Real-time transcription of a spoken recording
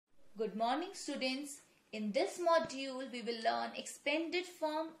Good morning students. In this module we will learn expanded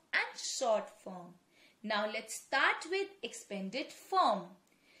form and short form. Now let's start with expanded form.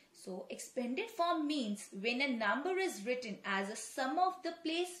 So expanded form means when a number is written as a sum of the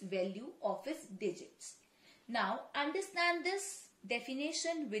place value of its digits. Now understand this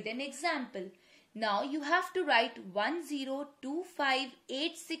definition with an example. Now you have to write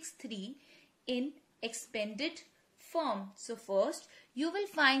 1025863 in expanded form. So first you will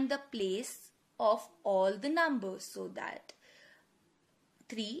find the place of all the numbers, so that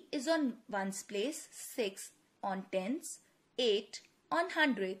 3 is on ones place, 6 on tens, 8 on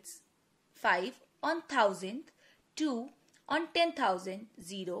hundreds, 5 on thousand, 2 on 10,000,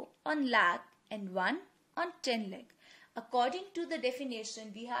 0 on lakh and 1 on 10 lakh. According to the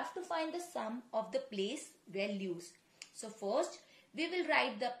definition, we have to find the sum of the place values. So first we will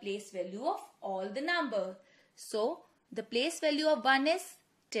write the place value of all the number. So the place value of 1 is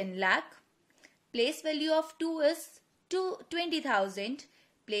 10 lakh. Place value of 2 is 20,000.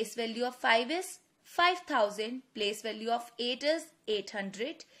 Place value of 5 is 5,000. Place value of 8 is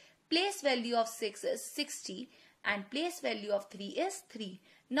 800. Place value of 6 is 60. And place value of 3 is 3.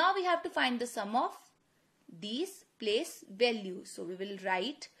 Now we have to find the sum of these place values. So we will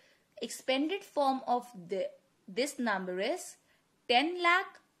write expanded form of this number is 10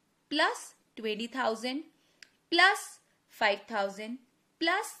 lakh plus 20,000 plus 5,000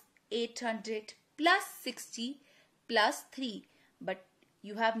 plus 800 plus 60 plus 3. But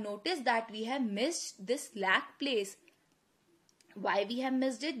you have noticed that we have missed this lakh place. Why we have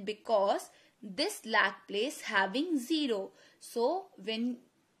missed it? Because this lakh place having 0. So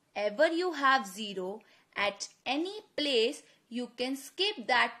whenever you have 0 at any place, you can skip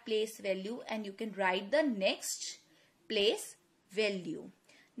that place value and you can write the next place value.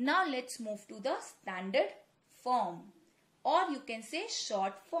 Now let's move to the standard form, or you can say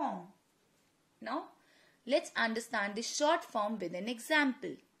short form. Now let's understand the short form with an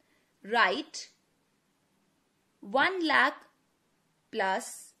example. Write 1 lakh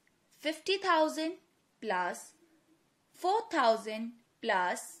plus 50,000 plus 4,000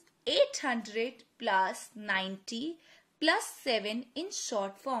 plus 800 plus 90 plus 7 in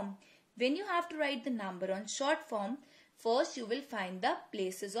short form. When you have to write the number on short form, first you will find the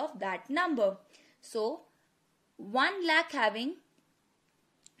places of that number. So 1 lakh having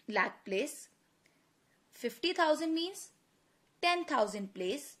lakh place, 50,000 means 10,000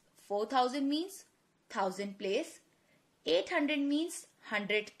 place, 4,000 means 1,000 place, 800 means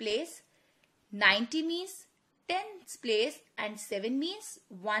 100 place, 90 means 10's place and 7 means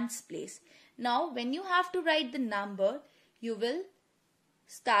 1's place. Now when you have to write the number, you will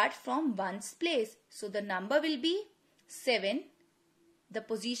start from 1's place. So the number will be 7. The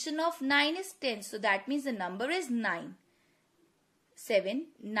position of 9 is 10. So that means the number is 9. 7,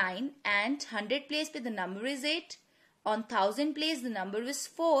 9 and 100 place the number is 8. On 1000 place the number is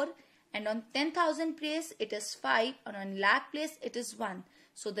 4. And on 10,000 place it is 5. And on lakh place it is 1.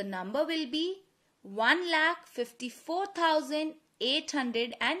 So the number will be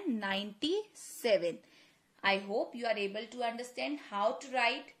 1,54,897. I hope you are able to understand how to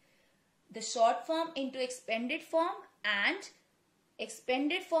write the short form into expanded form and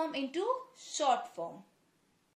expanded form into short form.